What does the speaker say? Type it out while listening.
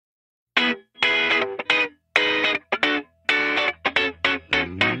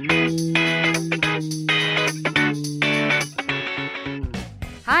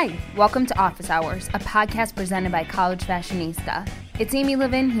Hi, welcome to Office Hours, a podcast presented by College Fashionista. It's Amy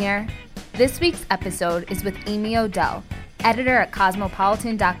Levin here. This week's episode is with Amy Odell, editor at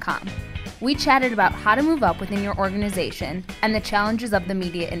Cosmopolitan.com. We chatted about how to move up within your organization and the challenges of the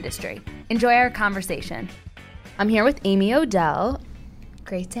media industry. Enjoy our conversation. I'm here with Amy Odell.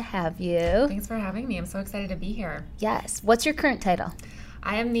 Great to have you. Thanks for having me. I'm so excited to be here. Yes. What's your current title?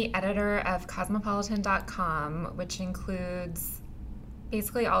 I am the editor of Cosmopolitan.com, which includes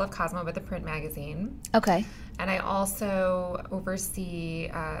basically all of Cosmo but the print magazine. Okay. And I also oversee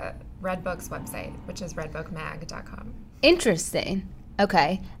Redbook's website, which is redbookmag.com. Interesting.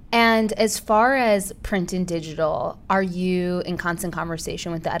 Okay. And as far as print and digital, are you in constant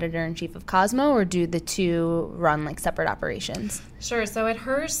conversation with the editor-in-chief of Cosmo, or do the two run like separate operations? Sure. So at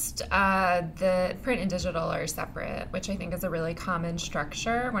Hearst, the print and digital are separate, which I think is a really common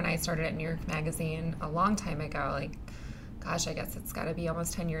structure. When I started at New York Magazine a long time ago, I guess it's got to be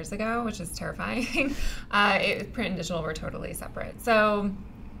almost 10 years ago, which is terrifying. Print and digital were totally separate. So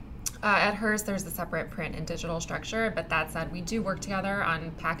at Hearst, there's a separate print and digital structure, but that said, we do work together on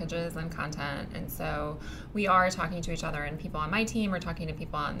packages and content, and so we are talking to each other, and people on my team are talking to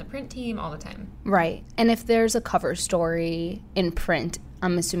people on the print team all the time. Right. And if there's a cover story in print,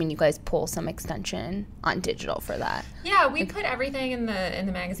 I'm assuming you guys pull some extension on digital for that. Yeah, we put everything in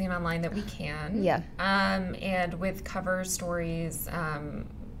the magazine online that we can. Yeah. And with cover stories,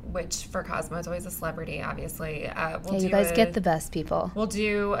 which for Cosmo is always a celebrity, obviously. You guys get the best people. We'll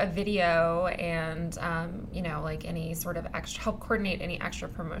do a video and, any sort of help coordinate any extra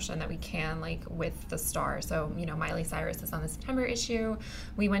promotion that we can, with the star. So, Miley Cyrus is on the September issue.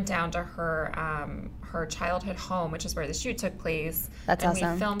 We went down to her childhood home, which is where the shoot took place. That's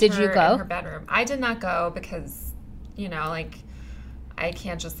awesome. We filmed Did her you go? in her bedroom. I did not go because, I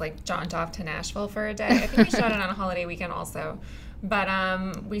can't just, jaunt off to Nashville for a day. I think we shot it on a holiday weekend also. But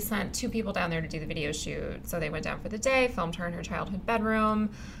we sent two people down there to do the video shoot. So they went down for the day, filmed her in her childhood bedroom.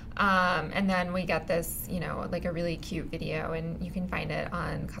 And then we got this, a really cute video. And you can find it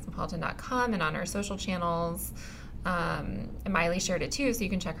on Cosmopolitan.com and on our social channels. And Miley shared it too, so you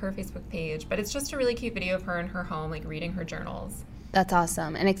can check her Facebook page. But it's just a really cute video of her in her home, reading her journals. That's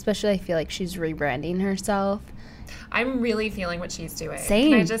awesome. And especially I feel like she's rebranding herself. I'm really feeling what she's doing.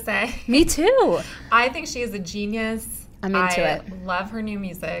 Same. Can I just say? Me too. I think she is a genius. I'm into it. I love her new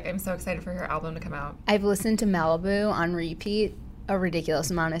music. I'm so excited for her album to come out. I've listened to Malibu on repeat a ridiculous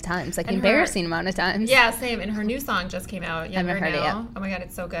amount of times, embarrassing amount of times. Yeah, same. And her new song just came out. I haven't heard it yet. Oh my God,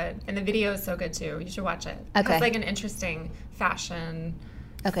 it's so good. And the video is so good too. You should watch it. Okay. It's an interesting fashion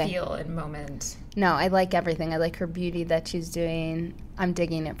feel and moment. No, I like everything. I like her beauty that she's doing. I'm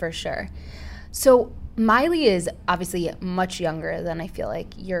digging it for sure. So Miley is obviously much younger than I feel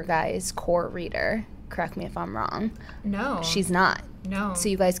like your guys' core reader. Correct me if I'm wrong. No. She's not. No. So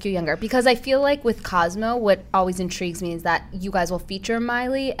you guys go younger. Because I feel like with Cosmo, what always intrigues me is that you guys will feature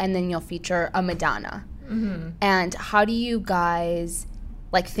Miley and then you'll feature a Madonna. Mm-hmm. And how do you guys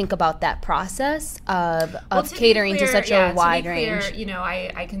think about that process of catering to such a wide range?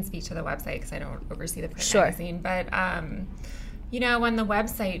 I can speak to the website because I don't oversee the print Sure. magazine. But, on the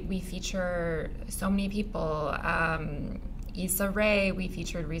website, we feature so many people. Issa Rae, we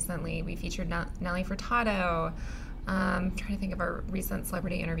featured recently. We featured Nelly Furtado. I'm trying to think of our recent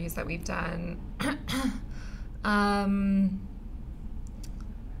celebrity interviews that we've done.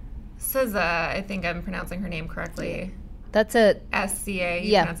 SZA, I think I'm pronouncing her name correctly. That's a SCA.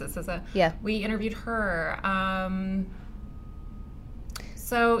 Yeah. Pronounce it SZA. Yeah. We interviewed her.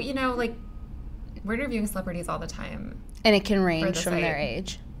 So, we're interviewing celebrities all the time. And it can range from their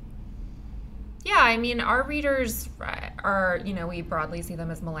age. Yeah, our readers are, we broadly see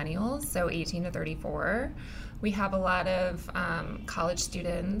them as millennials, so 18 to 34. We have a lot of college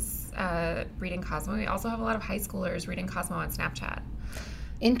students reading Cosmo. We also have a lot of high schoolers reading Cosmo on Snapchat.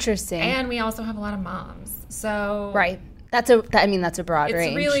 Interesting. And we also have a lot of moms. So right. That's a broad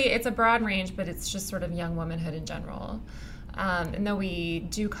range. It's a broad range, but it's just sort of young womanhood in general. And though we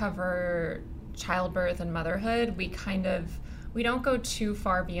do cover childbirth and motherhood, we don't go too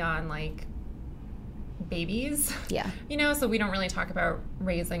far beyond babies. Yeah. So we don't really talk about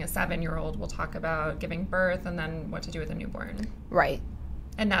raising a 7-year-old. We'll talk about giving birth and then what to do with a newborn. Right.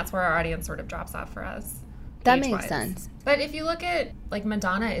 And that's where our audience sort of drops off for us. That makes sense. But if you look at,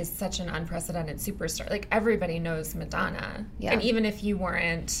 Madonna is such an unprecedented superstar. Everybody knows Madonna. Yeah. And even if you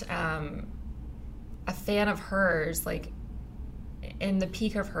weren't a fan of hers, in the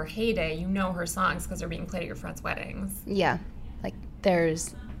peak of her heyday, you know her songs because they're being played at your friends' weddings. Yeah.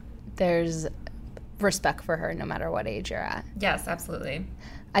 There's respect for her no matter what age you're at. Yes, absolutely.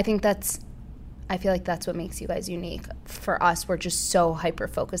 I think that's I feel like that's what makes you guys unique. For us, we're just so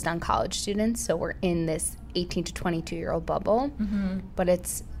hyper-focused on college students, so we're in this 18 to 22-year-old bubble. Mm-hmm. But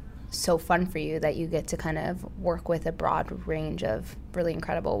it's so fun for you that you get to kind of work with a broad range of really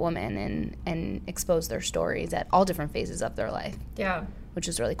incredible women and expose their stories at all different phases of their life. Yeah. Which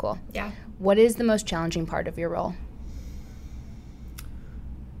is really cool. Yeah. What is the most challenging part of your role?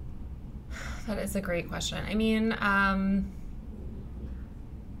 That is a great question. I mean,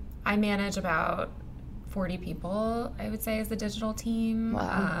 I manage about 40 people, I would say, as a digital team.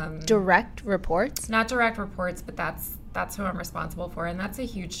 Wow. Direct reports? Not direct reports, but that's who I'm responsible for, and that's a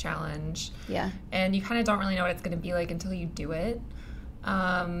huge challenge. Yeah. And you kind of don't really know what it's going to be like until you do it.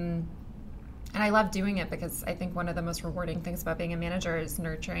 And I love doing it because I think one of the most rewarding things about being a manager is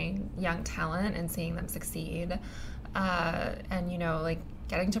nurturing young talent and seeing them succeed. And, you know, like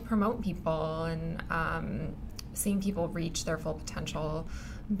getting to promote people and seeing people reach their full potential.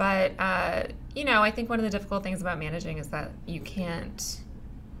 But, you know, I think one of the difficult things about managing is that you can't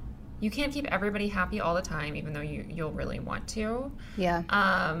keep everybody happy all the time, even though you'll really want to. Yeah.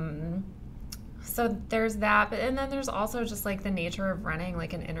 So there's that. And then there's also just like the nature of running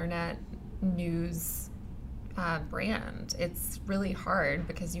like an internet news brand. It's really hard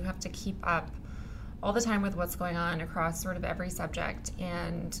because you have to keep up all the time with what's going on across sort of every subject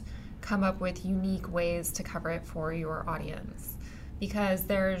and come up with unique ways to cover it for your audience. Because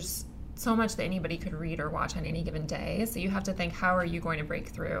there's so much that anybody could read or watch on any given day. So you have to think, how are you going to break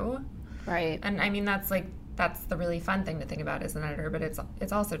through? Right. And I mean, that's the really fun thing to think about as an editor, but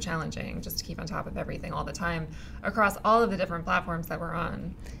it's also challenging just to keep on top of everything all the time across all of the different platforms that we're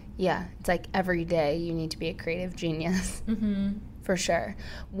on. Yeah. It's like every day you need to be a creative genius. Mm-hmm. For sure.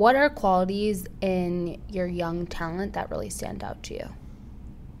 What are qualities in your young talent that really stand out to you?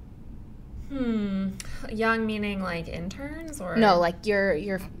 Young meaning like interns or? No, like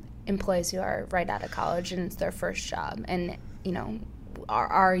your employees who are right out of college and it's their first job. And, you know,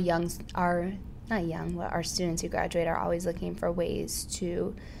 our students who graduate are always looking for ways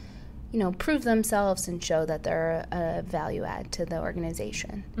to, you know, prove themselves and show that they're a value add to the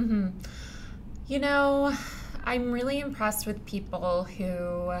organization. Mm-hmm. You know, I'm really impressed with people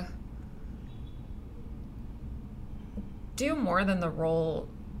who do more than the role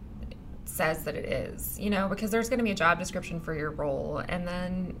says that it is, you know, because there's going to be a job description for your role. And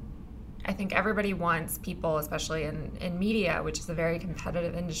then I think everybody wants people, especially in media, which is a very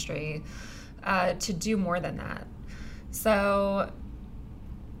competitive industry, to do more than that. So,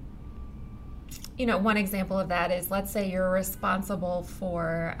 you know, one example of that is, let's say you're responsible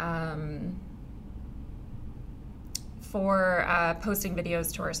for posting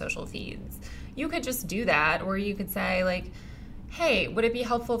videos to our social feeds. You could just do that, or you could say, like, hey, would it be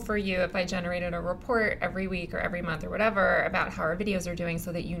helpful for you if I generated a report every week or every month or whatever about how our videos are doing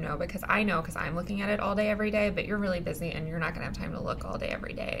so that you know, because I'm looking at it all day, every day, but you're really busy and you're not going to have time to look all day,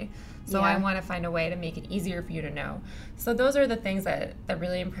 every day. So yeah. I want to find a way to make it easier for you to know. So those are the things that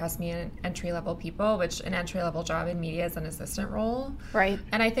really impress me in entry-level people, which an entry-level job in media is an assistant role. Right.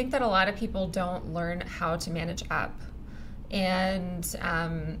 And I think that a lot of people don't learn how to manage up. And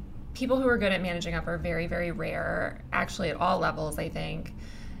people who are good at managing up are very, very rare, actually at all levels, I think.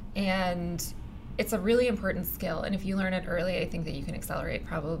 And it's a really important skill. And if you learn it early, I think that you can accelerate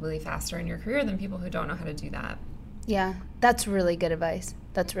probably faster in your career than people who don't know how to do that. Yeah, that's really good advice.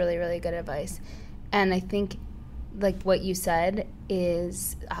 That's really, really good advice. And I think, like what you said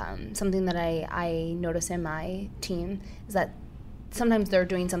is something that I notice in my team is that sometimes they're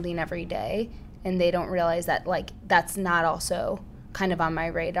doing something every day and they don't realize that, like, that's not also kind of on my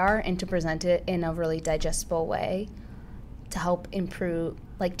radar, and to present it in a really digestible way to help improve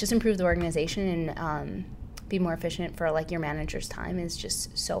the organization and be more efficient for, like, your manager's time is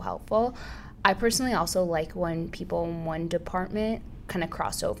just so helpful. I personally also like when people in one department kind of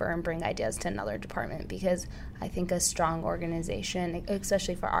cross over and bring ideas to another department, because I think a strong organization,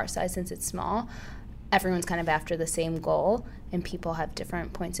 especially for our size since it's small, everyone's kind of after the same goal and people have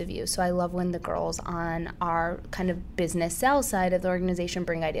different points of view. So I love when the girls on our kind of business sales side of the organization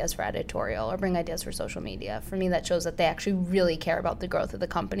bring ideas for editorial or bring ideas for social media. For me, that shows that they actually really care about the growth of the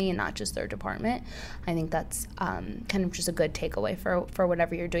company and not just their department. I think that's kind of just a good takeaway for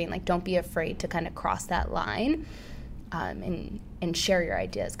whatever you're doing. Like, don't be afraid to kind of cross that line and share your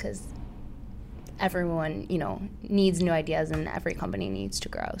ideas, because everyone, you know, needs new ideas and every company needs to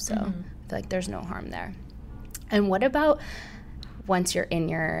grow. So I feel like there's no harm there. And what about once you're in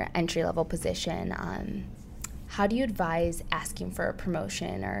your entry-level position, how do you advise asking for a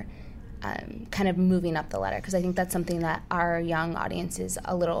promotion or kind of moving up the ladder? Because I think that's something that our young audience is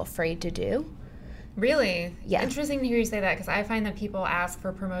a little afraid to do. Really? Yeah. Interesting to hear you say that, because I find that people ask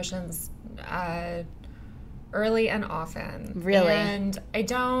for promotions early and often. Really? And I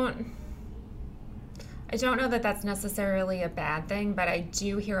don't know that that's necessarily a bad thing, but I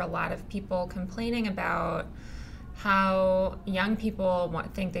do hear a lot of people complaining about how young people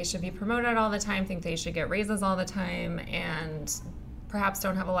think they should be promoted all the time, think they should get raises all the time, and perhaps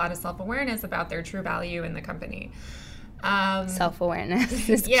don't have a lot of self-awareness about their true value in the company. Self-awareness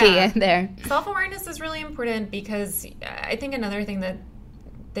is key in there. Self-awareness is really important because I think another thing that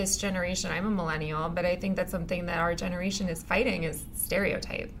this generation, I'm a millennial, but I think that's something that our generation is fighting is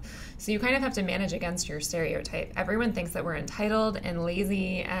stereotype. So you kind of have to manage against your stereotype. Everyone thinks that we're entitled and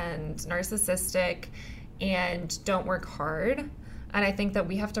lazy and narcissistic and don't work hard. And I think that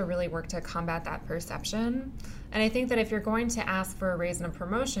we have to really work to combat that perception. And I think that if you're going to ask for a raise and a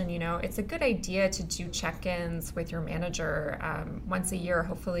promotion, it's a good idea to do check-ins with your manager once a year.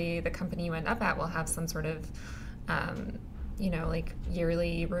 Hopefully the company you end up at will have some sort of, like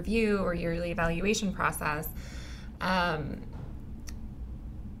yearly review or yearly evaluation process.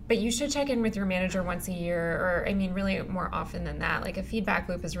 But you should check in with your manager once a year, or really more often than that. Like a feedback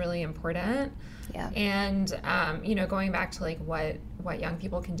loop is really important. Yeah. And, going back to like what young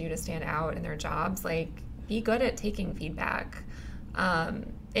people can do to stand out in their jobs, like be good at taking feedback.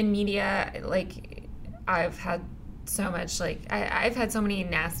 In media, like I've had so much, like I've had so many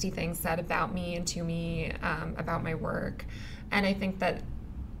nasty things said about me and to me about my work. And I think that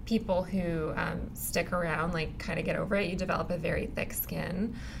people who stick around, like kind of get over it, you develop a very thick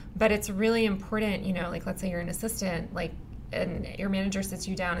skin. But it's really important, like let's say you're an assistant, like, and your manager sits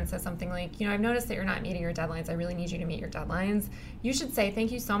you down and says something like, I've noticed that you're not meeting your deadlines. I really need you to meet your deadlines. You should say,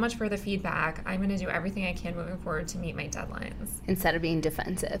 thank you so much for the feedback. I'm going to do everything I can moving forward to meet my deadlines. Instead of being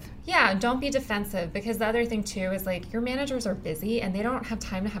defensive. Yeah, don't be defensive, because the other thing too is like your managers are busy and they don't have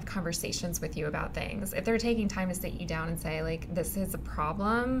time to have conversations with you about things. If they're taking time to sit you down and say like, this is a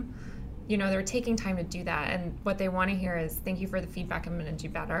problem, they're taking time to do that. And what they want to hear is, thank you for the feedback. I'm going to do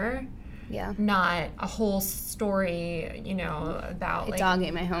better. Yeah. Not a whole story, about like dog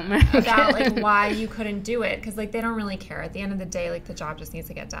ate my homework. about like why you couldn't do it, because like they don't really care. At the end of the day, like the job just needs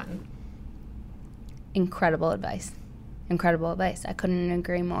to get done. Incredible advice. I couldn't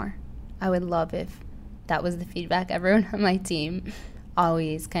agree more. I would love if that was the feedback everyone on my team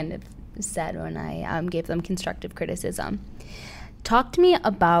always kind of said when I gave them constructive criticism. Talk to me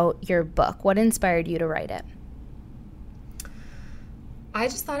about your book. What inspired you to write it? I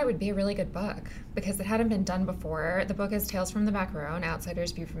just thought it would be a really good book because it hadn't been done before. The book is Tales from the Back Row, an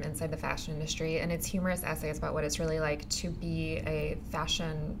outsider's view from inside the fashion industry, and it's humorous essays about what it's really like to be a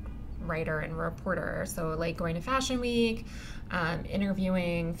fashion writer and reporter. So like going to Fashion Week,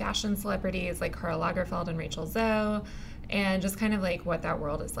 interviewing fashion celebrities like Karl Lagerfeld and Rachel Zoe, and just kind of like what that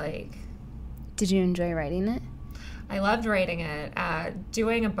world is like. Did you enjoy writing it? I loved writing it.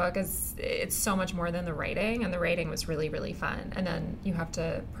 Doing a book it's so much more than the writing, and the writing was really, really fun. And then you have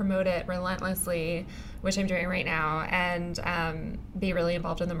to promote it relentlessly, which I'm doing right now, and be really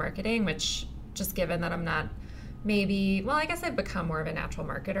involved in the marketing, which just given that I'm not I guess I've become more of a natural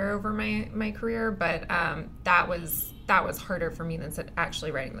marketer over my career, but that was harder for me than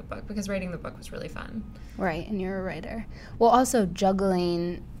actually writing the book, because writing the book was really fun. Right, and you're a writer. Well, also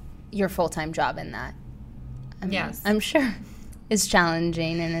juggling your full-time job in that. Yes. I'm sure it's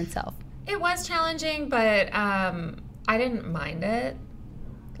challenging in itself. It was challenging, but I didn't mind it.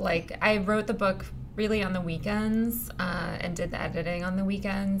 Like, I wrote the book really on the weekends and did the editing on the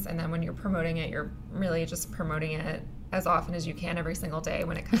weekends. And then when you're promoting it, you're really just promoting it as often as you can every single day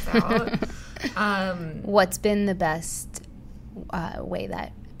when it comes out. What's been the best way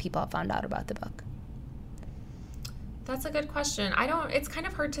that people have found out about the book? That's a good question. It's kind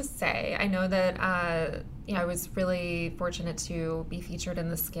of hard to say. I know that, I was really fortunate to be featured in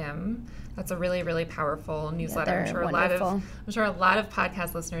The Skim. That's a really, really powerful newsletter. Yeah, I'm sure a lot of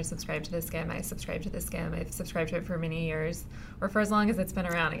podcast listeners subscribe to The Skim. I subscribe to The Skim. I've subscribed to it for many years, or for as long as it's been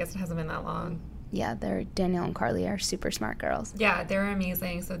around. I guess it hasn't been that long. Yeah, Danielle and Carly are super smart girls. Yeah, they're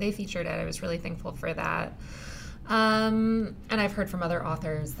amazing. So they featured it. I was really thankful for that. And I've heard from other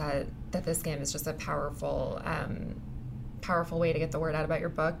authors that The Skim is just a powerful way to get the word out about your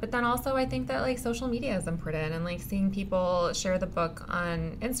book. But then also I think that like social media is important, and like seeing people share the book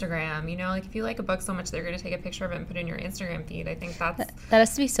on Instagram, like if you like a book so much they're going to take a picture of it and put it in your Instagram feed. I think that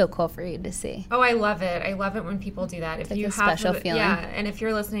has to be so cool for you to see. Oh, I love it. I love it when people do that. If like you a have special feeling. Yeah, and if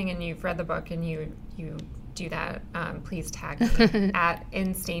you're listening and you've read the book and you do that, please tag me at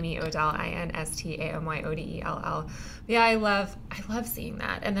Amy Odell, INSTAMYODELL. Yeah, I love seeing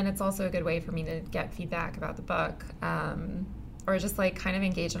that. And then it's also a good way for me to get feedback about the book, or or just like kind of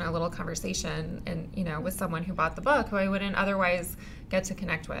engage in a little conversation and, you know, with someone who bought the book who I wouldn't otherwise get to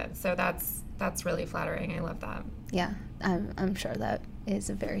connect with. So that's really flattering. I love that. Yeah, I'm sure that is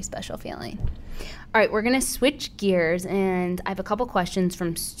a very special feeling. All right, we're going to switch gears, and I have a couple questions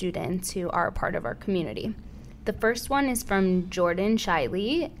from students who are a part of our community. The first one is from Jordan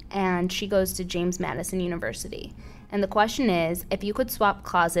Shiley, and she goes to James Madison University. And the question is, if you could swap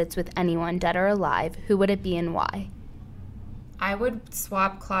closets with anyone, dead or alive, who would it be and why? I would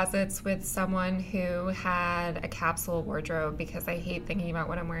swap closets with someone who had a capsule wardrobe because I hate thinking about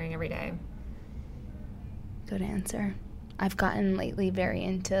what I'm wearing every day. Good answer. I've gotten lately very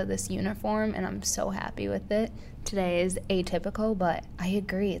into this uniform, and I'm so happy with it. Today is atypical, but I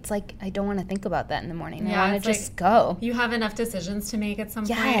agree. It's like I don't want to think about that in the morning. I want to just go. You have enough decisions to make at some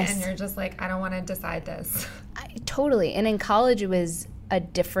point, and you're just like, I don't want to decide this. Totally. And in college, it was a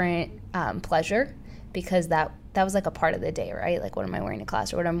different pleasure because that was like a part of the day, right? Like, what am I wearing to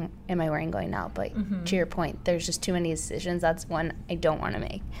class, or what am I wearing going out? But to your point, there's just too many decisions. That's one I don't want to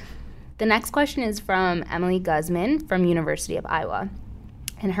make. The next question is from Emily Guzman from University of Iowa.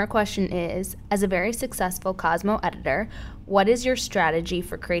 And her question is, as a very successful Cosmo editor, what is your strategy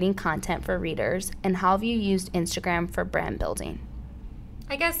for creating content for readers, and how have you used Instagram for brand building?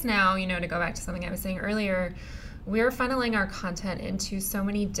 I guess now, you know, to go back to something I was saying earlier, we're funneling our content into so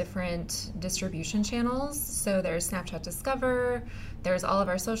many different distribution channels. So there's Snapchat Discover, there's all of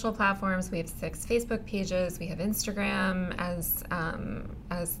our social platforms. We have 6 Facebook pages. We have Instagram,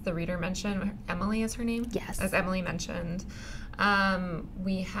 as the reader mentioned. Emily is her name? Yes. As Emily mentioned.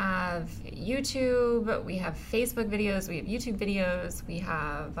 We have YouTube, we have Facebook videos, we have YouTube videos, we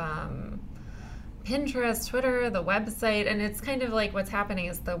have Pinterest, Twitter, the website, and it's kind of like what's happening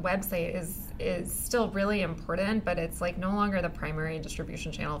is the website is still really important, but it's like no longer the primary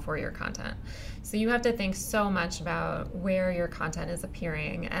distribution channel for your content. So you have to think so much about where your content is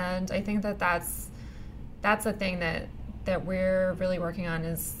appearing, and I think that that's a thing that we're really working on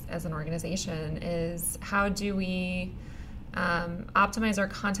as an organization is how do we optimize our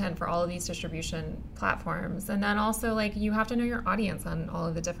content for all of these distribution platforms. And then also, like, you have to know your audience on all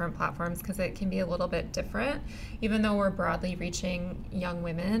of the different platforms because it can be a little bit different. Even though we're broadly reaching young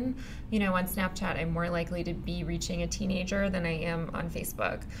women, you know, on Snapchat, I'm more likely to be reaching a teenager than I am on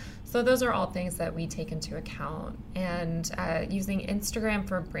Facebook. So those are all things that we take into account. And using Instagram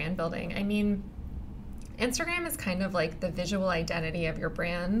for brand building, I mean, Instagram is kind of like the visual identity of your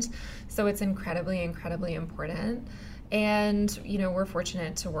brand. So it's incredibly, incredibly important. And, you know, we're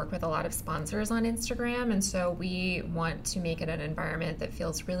fortunate to work with a lot of sponsors on Instagram. And so we want to make it an environment that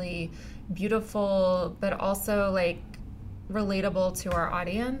feels really beautiful, but also like relatable to our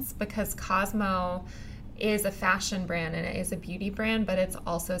audience, because Cosmo is a fashion brand and it is a beauty brand, but it's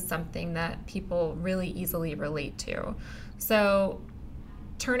also something that people really easily relate to. So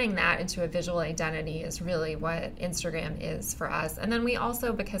turning that into a visual identity is really what Instagram is for us. And then we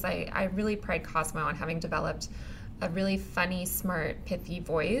also, because I really pride Cosmo on having developed a really funny, smart, pithy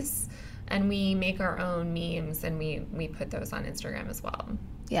voice, and we make our own memes and we put those on Instagram as well.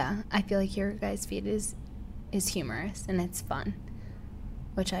 Yeah, I feel like your guys' feed is humorous and it's fun,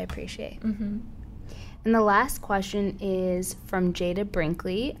 which I appreciate. Mm-hmm. And the last question is from Jada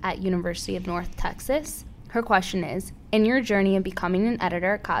Brinkley at University of North Texas. Her question is, in your journey of becoming an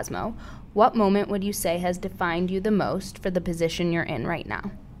editor at Cosmo, what moment would you say has defined you the most for the position you're in right now?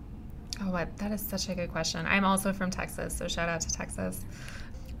 Oh, that is such a good question. I'm also from Texas, so shout out to Texas.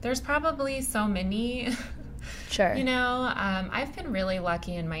 There's probably so many. Sure. You know, I've been really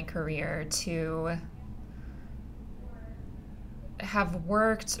lucky in my career to have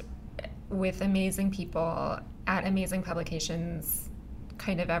worked with amazing people at amazing publications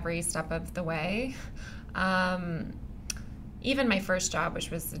kind of every step of the way. Even my first job, which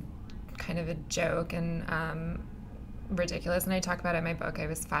was kind of a joke and ridiculous, and I talk about it in my book, I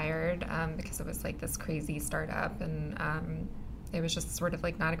was fired because it was like this crazy startup, and it was just sort of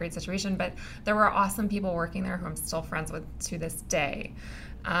like not a great situation, but there were awesome people working there who I'm still friends with to this day.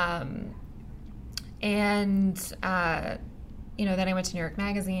 You know, then I went to New York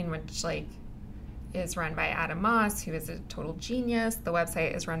Magazine, which like is run by Adam Moss, who is a total genius. The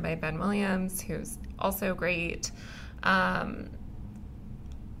website is run by Ben Williams, who's also great. And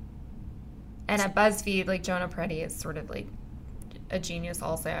at BuzzFeed, like Jonah Peretti is sort of like a genius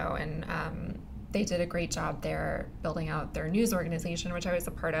also, and they did a great job there building out their news organization, which I was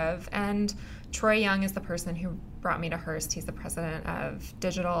a part of. And Troy Young is the person who brought me to Hearst. He's the president of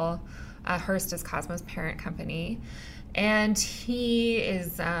digital. Hearst is Cosmo's parent company. And he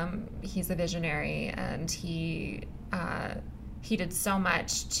is he's a visionary, and he did so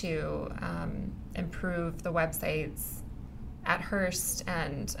much to improve the websites at Hearst,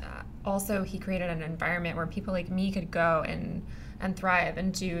 and also he created an environment where people like me could go and thrive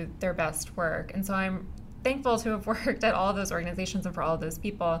and do their best work. And so I'm thankful to have worked at all of those organizations and for all of those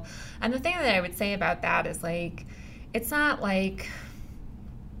people. And the thing that I would say about that is, like, it's not like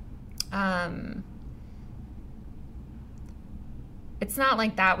it's not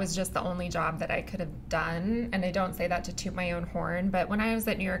like that was just the only job that I could have done. And I don't say that to toot my own horn, but when I was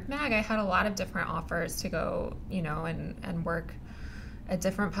at New York Mag, I had a lot of different offers to go, you know, and work at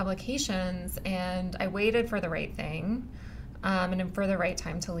different publications. And I waited for the right thing, and for the right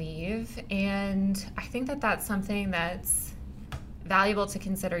time to leave. And I think that that's something that's valuable to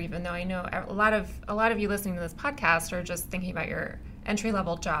consider, even though I know a lot of you listening to this podcast are just thinking about your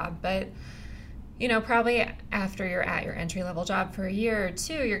entry-level job. But, you know, probably after you're at your entry-level job for a year or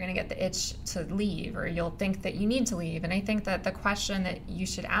two, you're going to get the itch to leave, or you'll think that you need to leave. And I think that the question that you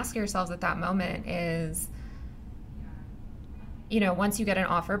should ask yourselves at that moment is, you know, once you get an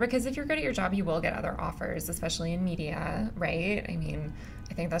offer, because if you're good at your job, you will get other offers, especially in media, right? I mean,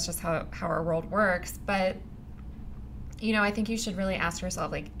 I think that's just how our world works. But, you know, I think you should really ask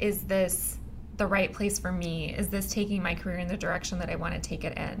yourself, like, is this the right place for me? Is this taking my career in the direction that I want to take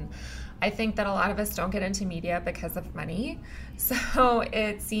it in? I think that a lot of us don't get into media because of money. So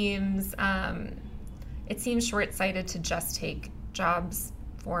it seems short-sighted to just take jobs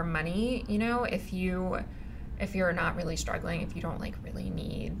for money, you know, if you're not really struggling, if you don't like really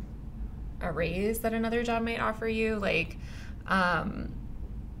need a raise that another job might offer you. Like, I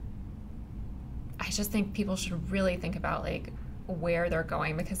just think people should really think about, like, where they're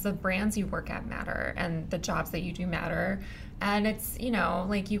going, because the brands you work at matter and the jobs that you do matter. And it's, you know,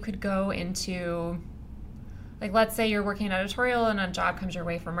 like, you could go into, like, let's say you're working in editorial and a job comes your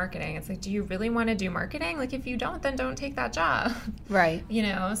way for marketing. It's like, do you really want to do marketing? Like, if you don't, then don't take that job. Right. You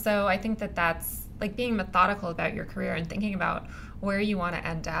know, so I think that that's, like, being methodical about your career and thinking about where you want to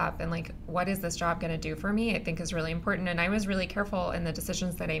end up and, like, what is this job going to do for me, I think is really important. And I was really careful in the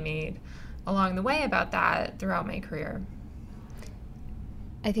decisions that I made along the way about that throughout my career.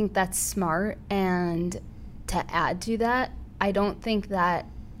 I think that's smart. And to add to that, I don't think that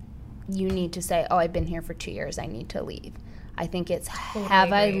you need to say, oh, I've been here for 2 years, I need to leave. I think it's,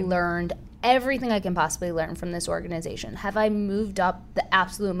 have I learned everything I can possibly learn from this organization? Have I moved up the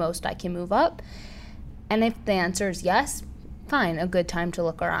absolute most I can move up? And if the answer is yes, fine, a good time to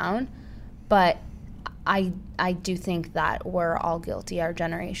look around. But I do think that we're all guilty, our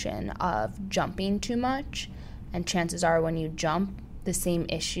generation, of jumping too much. And chances are when you jump, the same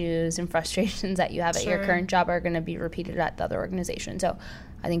issues and frustrations that you have at your current job are going to be repeated at the other organization. So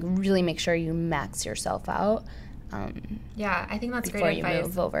I think really make sure you max yourself out. Yeah, I think that's great advice. Before you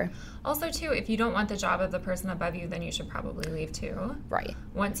move over. Also, too, if you don't want the job of the person above you, then you should probably leave, too. Right.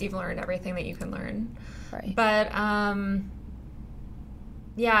 Once you've learned everything that you can learn. Right. But,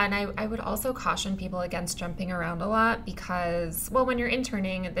 yeah, and I would also caution people against jumping around a lot because, well, when you're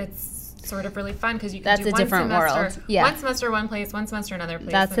interning, it's sort of really fun because you can do one semester, one semester one place, one semester another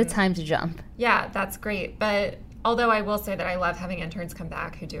place. That's the time to jump. Yeah, that's great. But although I will say that I love having interns come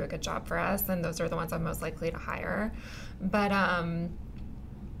back who do a good job for us, and those are the ones I'm most likely to hire. But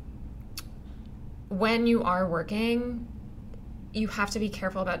when you are working, you have to be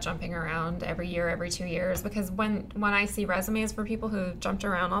careful about jumping around every year, every 2 years, because when I see resumes for people who jumped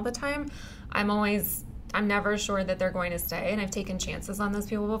around all the time, I'm never sure that they're going to stay, and I've taken chances on those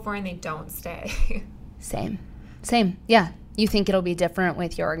people before, and they don't stay. Same. Yeah. You think it'll be different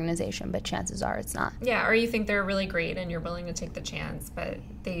with your organization, but chances are it's not. Yeah, or you think they're really great, and you're willing to take the chance, but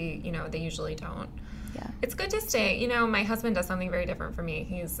they usually don't. Yeah. It's good to stay. You know, my husband does something very different from me.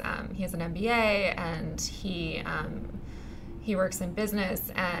 He has an MBA, and he works in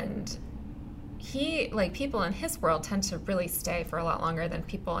business, and people in his world tend to really stay for a lot longer than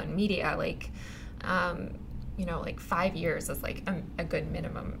people in media. Like 5 years is like a good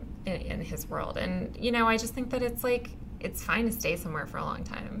minimum in his world. And, you know, I just think that it's fine to stay somewhere for a long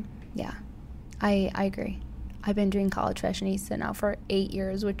time. Yeah, I agree. I've been doing College Fashionista now for 8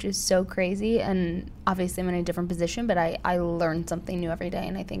 years, which is so crazy. And obviously I'm in a different position, but I learn something new every day.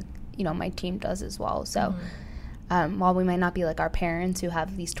 And I think, you know, my team does as well. So while we might not be like our parents who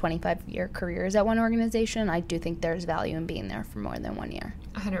have these 25-year careers at one organization, I do think there's value in being there for more than 1 year.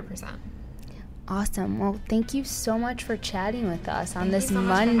 100%. Awesome. Well, thank you so much for chatting with us on this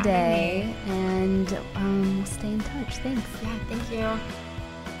Monday. And we'll stay in touch. Thanks. Yeah, thank you.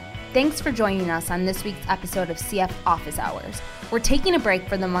 Thanks for joining us on this week's episode of CF Office Hours. We're taking a break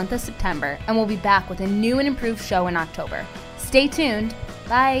for the month of September, and we'll be back with a new and improved show in October. Stay tuned.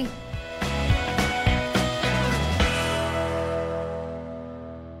 Bye.